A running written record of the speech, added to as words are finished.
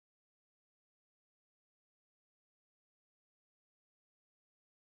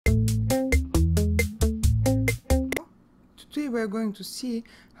today we are going to see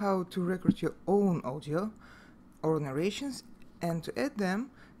how to record your own audio or narrations and to add them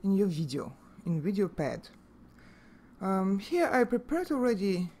in your video, in VideoPad. Here I prepared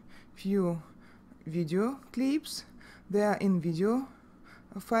already few video clips. They are in video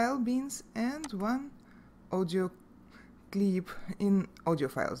file bins and one audio clip in audio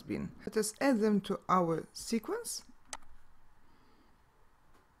files bin. Let us add them to our sequence.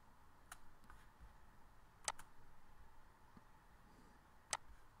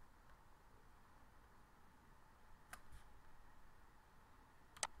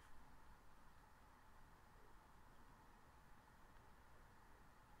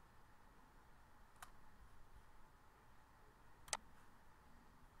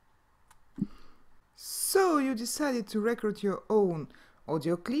 So you decided to record your own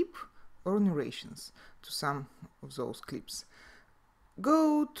audio clip or narrations to some of those clips.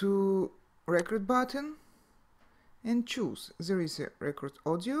 Go to record button and choose. There is a record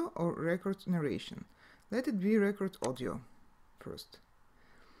audio or record narration. Let it be record audio first.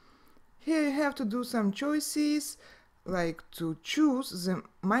 Here you have to do some choices, like to choose the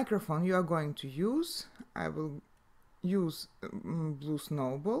microphone you are going to use. I will use Blue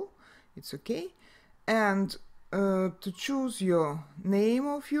Snowball, it's okay. And to choose your name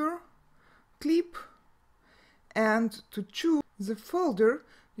of your clip and to choose the folder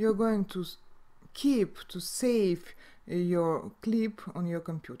you're going to keep to save your clip on your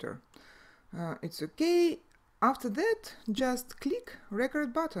computer. It's okay. After that, just click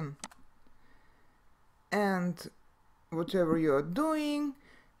record button, and whatever you're doing,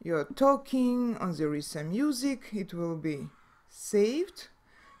 you're talking or there is some music, it will be saved.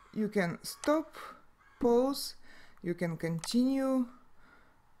 You can stop, pause, you can continue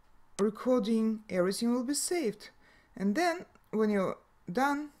recording, everything will be saved. And then when you're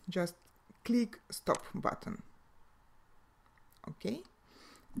done, just click stop button. Okay?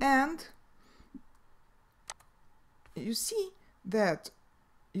 And you see that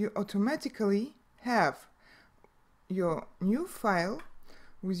you automatically have your new file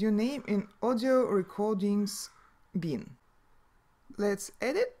with your name in audio recordings bin. Let's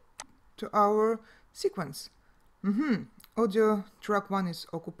add it to our sequence. Audio track 1 is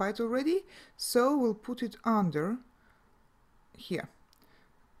occupied already, so we'll put it under here.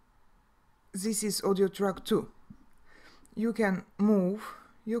 This is audio track 2. You can move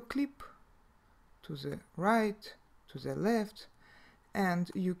your clip to the right, to the left, and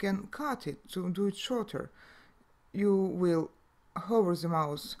you can cut it to do it shorter. You will hover the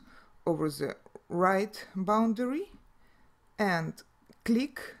mouse over the right boundary and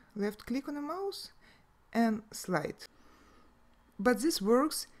click, left click on the mouse and slide. But this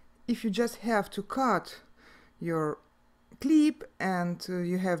works if you just have to cut your clip and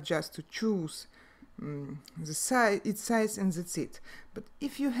you have just to choose the size, its size, and that's it. But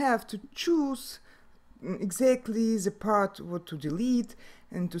if you have to choose exactly the part what to delete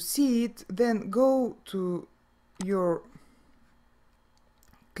and to see it, then go to your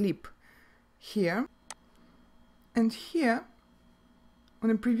clip here, and here on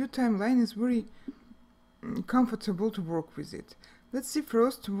a preview timeline is very comfortable to work with it. Let's see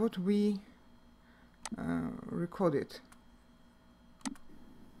first what we recorded.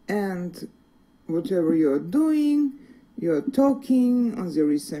 And whatever you're doing, you're talking, or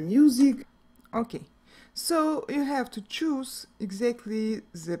there is some music. Okay, so you have to choose exactly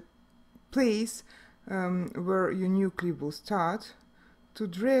the place where your new clip will start, to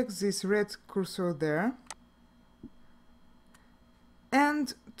drag this red cursor there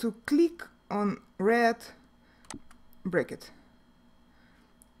and to click on red bracket.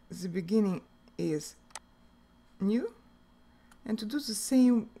 The beginning is new, and to do the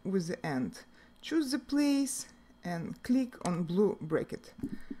same with the end, choose the place and click on blue bracket.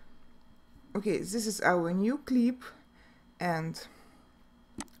 Okay, this is our new clip, and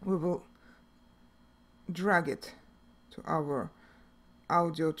we will drag it to our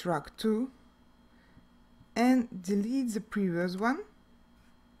audio track 2 and delete the previous one.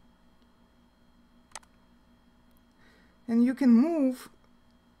 And you can move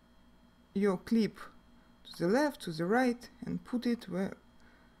your clip to the left, to the right, and put it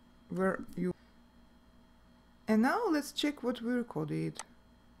where you. And now let's check what we recorded.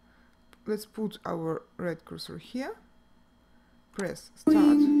 Let's put our red cursor here. Press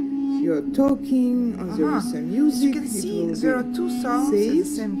start. You're talking, or there is some music. You can see there are two sounds at the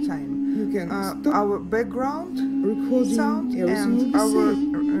same time. You can stop our background recording sound and our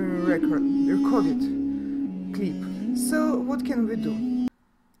recorded clip. So what can we do?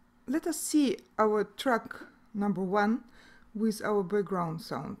 Let us see our track number 1 with our background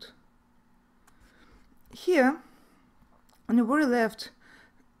sound. Here On the very left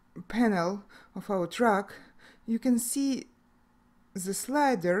panel of our track, you can see the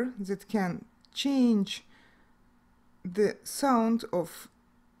slider that can change the sound of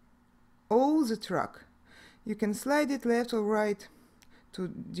all the track. You can slide it left or right to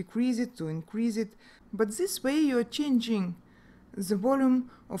decrease it, to increase it, but this way you are changing the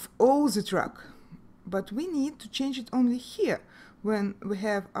volume of all the track. But we need to change it only here when we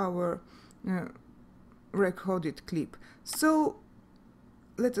have our recorded clip. So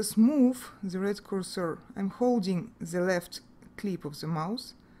let us move the red cursor. I'm holding the left clip of the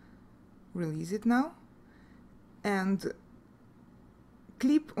mouse. Release it now and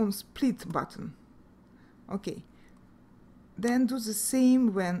clip on split button. Okay. Then do the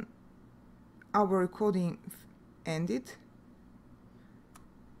same when our recording ended.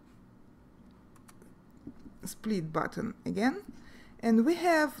 Split button again, and we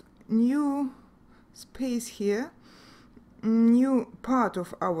have new space here, new part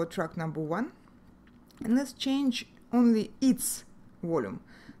of our track number 1, and let's change only its volume.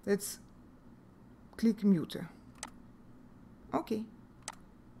 Let's click mute. Okay.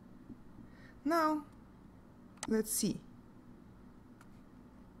 Now let's see.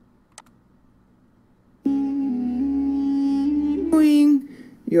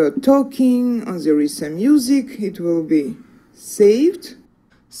 You're talking, and there is some music, it will be saved.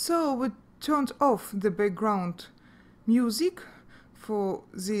 So we turned off the background music for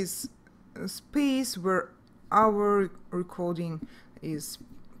this space where our recording is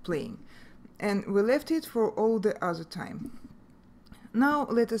playing, and we left it for all the other time. Now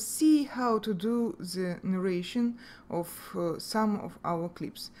let us see how to do the narration of some of our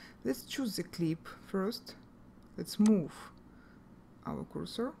clips. Let's choose the clip first. Let's move our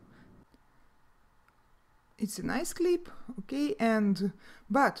cursor. It's a nice clip, okay,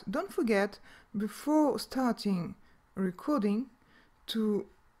 but don't forget, before starting recording, to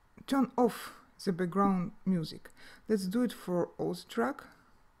turn off the background music. Let's do it for all the track.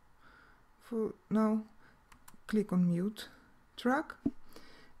 For now, click on mute track,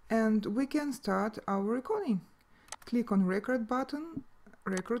 and we can start our recording. Click on record button,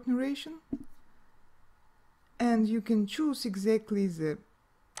 record narration, and you can choose exactly the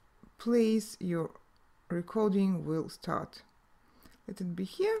place your recording will start. Let it be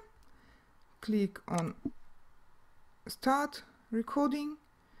here. Click on start recording.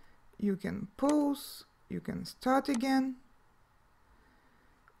 You can pause, you can start again,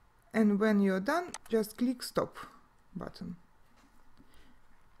 and when you're done, just click stop button.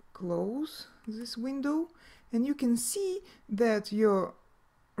 Close this window, and you can see that your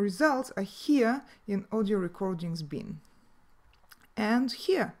results are here in audio recordings bin, and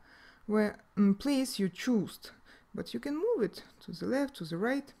here where in place you choose, but you can move it to the left, to the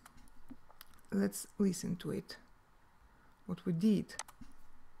right. Let's listen to it, what we did.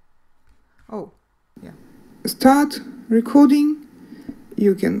 Oh yeah, start recording.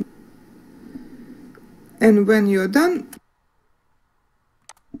 You can, and when you're done,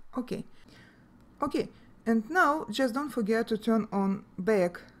 okay, and now just don't forget to turn on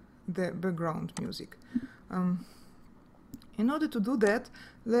back the background music. In order to do that,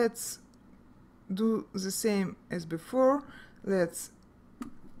 let's do the same as before. Let's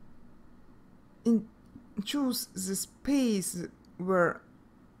choose the space where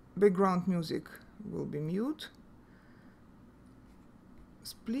background music will be mute.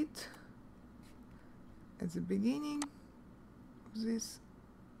 Split at the beginning of this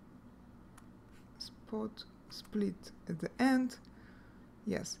spot, split at the end.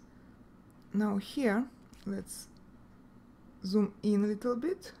 Yes. Now here, let's zoom in a little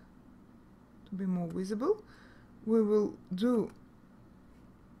bit to be more visible. We will do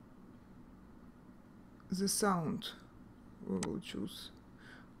the sound we will choose.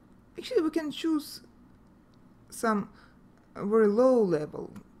 Actually, we can choose some very low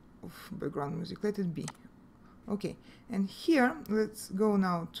level of background music. Let it be. Okay, and here let's go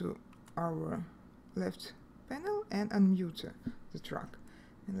now to our left panel and unmute the track,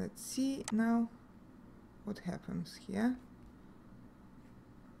 and let's see now what happens here.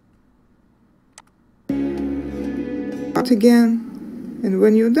 Start again, and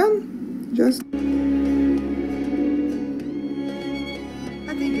when you're done, just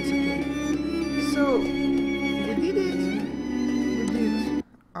I think it's okay. So we did it. We did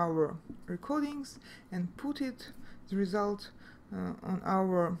our recordings and put it, the result, on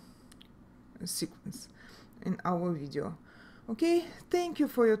our sequence in our video. Okay, thank you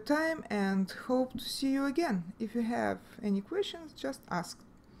for your time and hope to see you again. If you have any questions, just ask.